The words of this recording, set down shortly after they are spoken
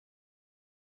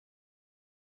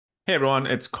Hey everyone,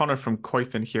 it's Connor from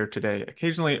Koyfin here today.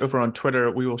 Occasionally over on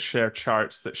Twitter, we will share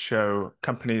charts that show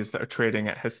companies that are trading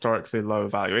at historically low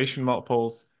valuation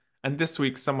multiples. And this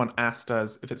week, someone asked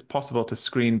us if it's possible to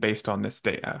screen based on this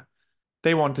data.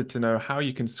 They wanted to know how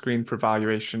you can screen for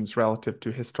valuations relative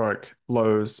to historic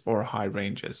lows or high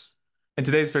ranges. In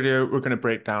today's video, we're going to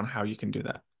break down how you can do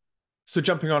that. So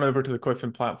jumping on over to the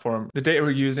Koyfin platform, the data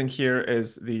we're using here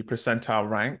is the percentile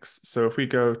ranks. So if we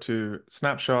go to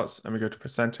snapshots and we go to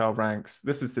percentile ranks,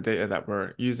 this is the data that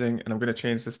we're using. And I'm going to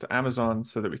change this to Amazon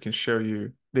so that we can show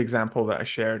you the example that I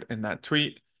shared in that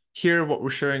tweet. Here, what we're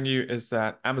showing you is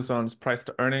that Amazon's price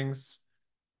to earnings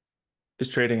is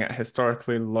trading at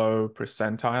historically low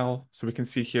percentile. So we can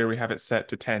see here we have it set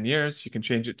to 10 years. You can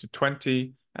change it to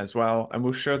 20 as well. And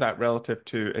we'll show that relative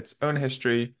to its own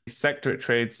history, the sector it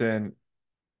trades in,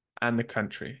 and the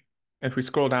country. If we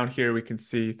scroll down here, we can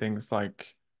see things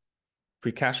like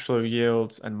free cash flow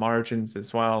yields and margins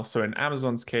as well. So in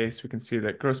Amazon's case, we can see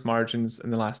that gross margins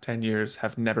in the last 10 years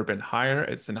have never been higher.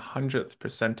 It's in 100th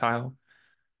percentile.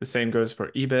 The same goes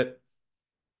for EBIT,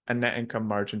 and net income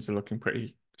margins are looking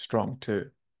pretty strong too.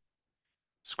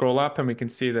 Scroll up and we can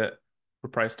see that for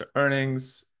price to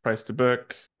earnings, price to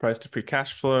book, price to free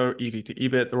cash flow, EV to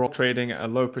EBIT, they're all trading at a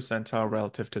low percentile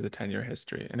relative to the 10-year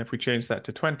history. And if we change that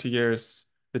to 20 years,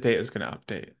 the data is going to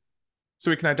update.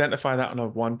 So we can identify that on a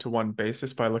one-to-one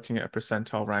basis by looking at a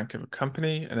percentile rank of a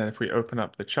company. And then if we open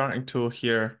up the charting tool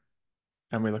here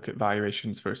and we look at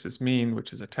valuations versus mean,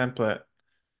 which is a template,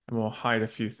 and we'll hide a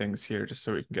few things here just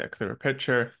so we can get a clearer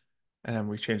picture. And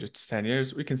we change it to 10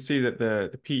 years. We can see that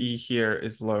the PE here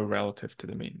is low relative to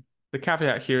the mean. The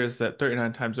caveat here is that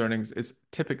 39 times earnings is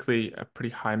typically a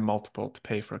pretty high multiple to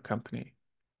pay for a company.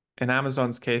 In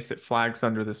Amazon's case, it flags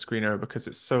under the screener because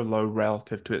it's so low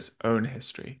relative to its own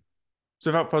history. So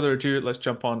without further ado, let's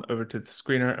jump on over to the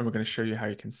screener and we're going to show you how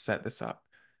you can set this up.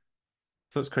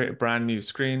 So let's create a brand new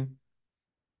screen.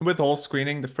 With all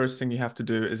screening, the first thing you have to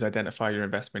do is identify your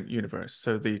investment universe.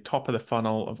 So the top of the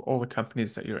funnel of all the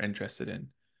companies that you're interested in.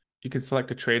 You can select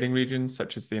a trading region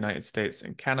such as the United States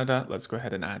and Canada. Let's go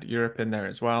ahead and add Europe in there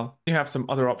as well. You have some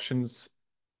other options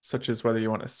such as whether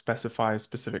you want to specify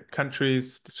specific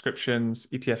countries, descriptions,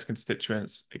 ETF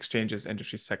constituents, exchanges,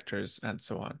 industry sectors, and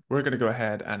so on. We're going to go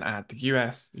ahead and add the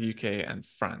US, the UK, and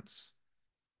France.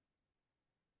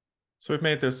 So we've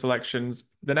made those selections.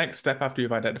 The next step after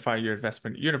you've identified your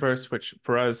investment universe, which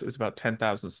for us is about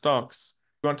 10,000 stocks,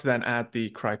 we want to then add the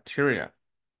criteria.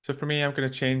 So for me, I'm going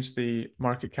to change the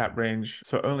market cap range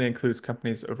so it only includes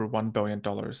companies over $1 billion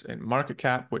in market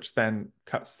cap, which then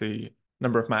cuts the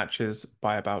number of matches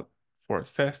by about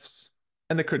 4/5.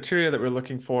 And the criteria that we're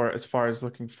looking for as far as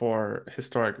looking for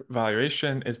historic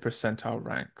valuation is percentile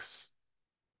ranks.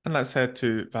 And let's head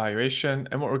to valuation.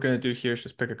 And what we're going to do here is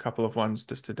just pick a couple of ones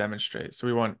just to demonstrate. So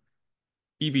we want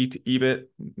EV to EBIT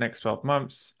next 12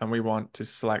 months, and we want to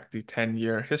select the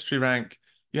 10-year history rank.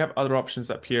 You have other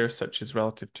options up here, such as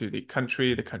relative to the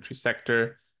country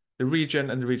sector, the region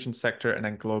and the region sector, and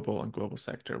then global and global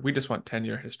sector. We just want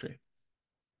 10-year history.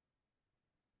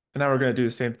 And now we're going to do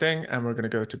the same thing, and we're going to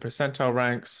go to percentile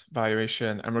ranks,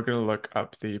 valuation, and we're going to look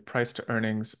up the price to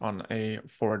earnings on a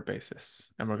forward basis.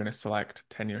 And we're going to select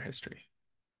 10-year history.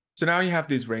 So now you have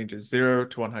these ranges, 0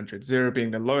 to 100, 0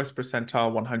 being the lowest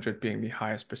percentile, 100 being the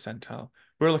highest percentile.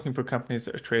 We're looking for companies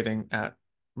that are trading at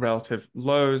relative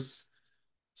lows.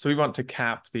 So we want to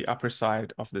cap the upper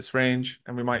side of this range,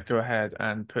 and we might go ahead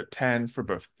and put 10 for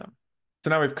both of them. So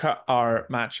now we've cut our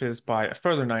matches by a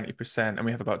further 90%, and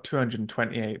we have about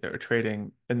 228 that are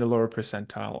trading in the lower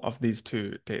percentile of these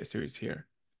two data series here.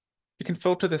 You can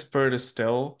filter this further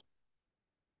still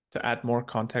to add more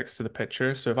context to the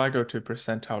picture. So if I go to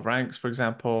percentile ranks, for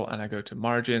example, and I go to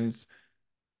margins,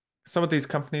 some of these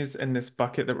companies in this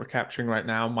bucket that we're capturing right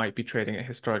now might be trading at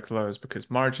historic lows because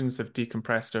margins have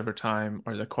decompressed over time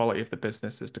or the quality of the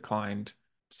business has declined.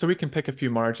 So we can pick a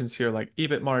few margins here like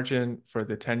EBIT margin for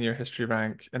the 10-year history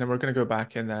rank, and then we're going to go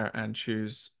back in there and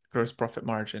choose gross profit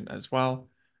margin as well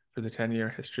for the 10-year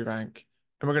history rank.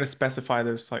 And we're going to specify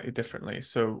those slightly differently.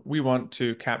 So we want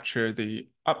to capture the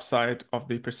upside of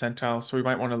the percentile, so we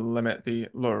might want to limit the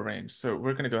lower range. So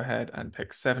we're going to go ahead and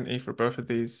pick 70 for both of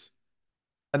these.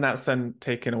 And that's then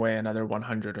taken away another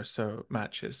 100 or so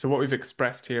matches. So what we've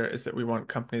expressed here is that we want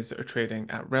companies that are trading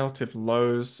at relative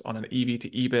lows on an EV to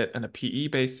EBIT and a PE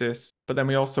basis. But then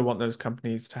we also want those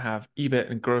companies to have EBIT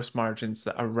and gross margins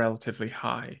that are relatively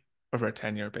high over a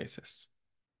 10-year basis.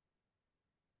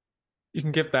 You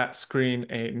can give that screen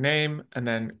a name and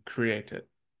then create it.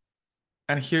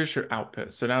 And here's your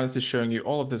output. So now this is showing you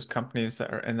all of those companies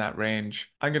that are in that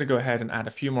range. I'm going to go ahead and add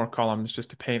a few more columns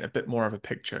just to paint a bit more of a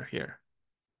picture here.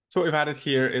 So what we've added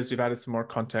here is we've added some more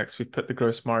context. We've put the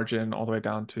gross margin all the way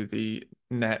down to the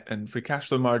net and free cash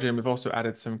flow margin. We've also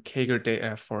added some CAGR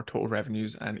data for total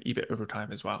revenues and EBIT over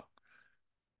time as well.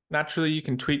 Naturally, you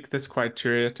can tweak this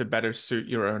criteria to better suit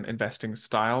your own investing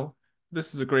style.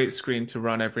 This is a great screen to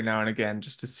run every now and again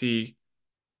just to see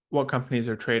what companies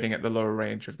are trading at the lower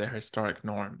range of their historic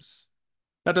norms.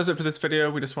 That does it for this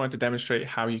video. We just wanted to demonstrate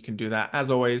how you can do that.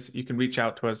 As always, you can reach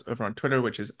out to us over on Twitter,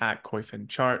 which is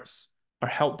 @KoyfinCharts. Our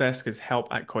help desk is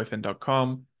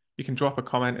help@koyfin.com. You can drop a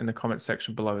comment in the comment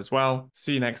section below as well.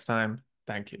 See you next time.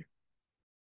 Thank you.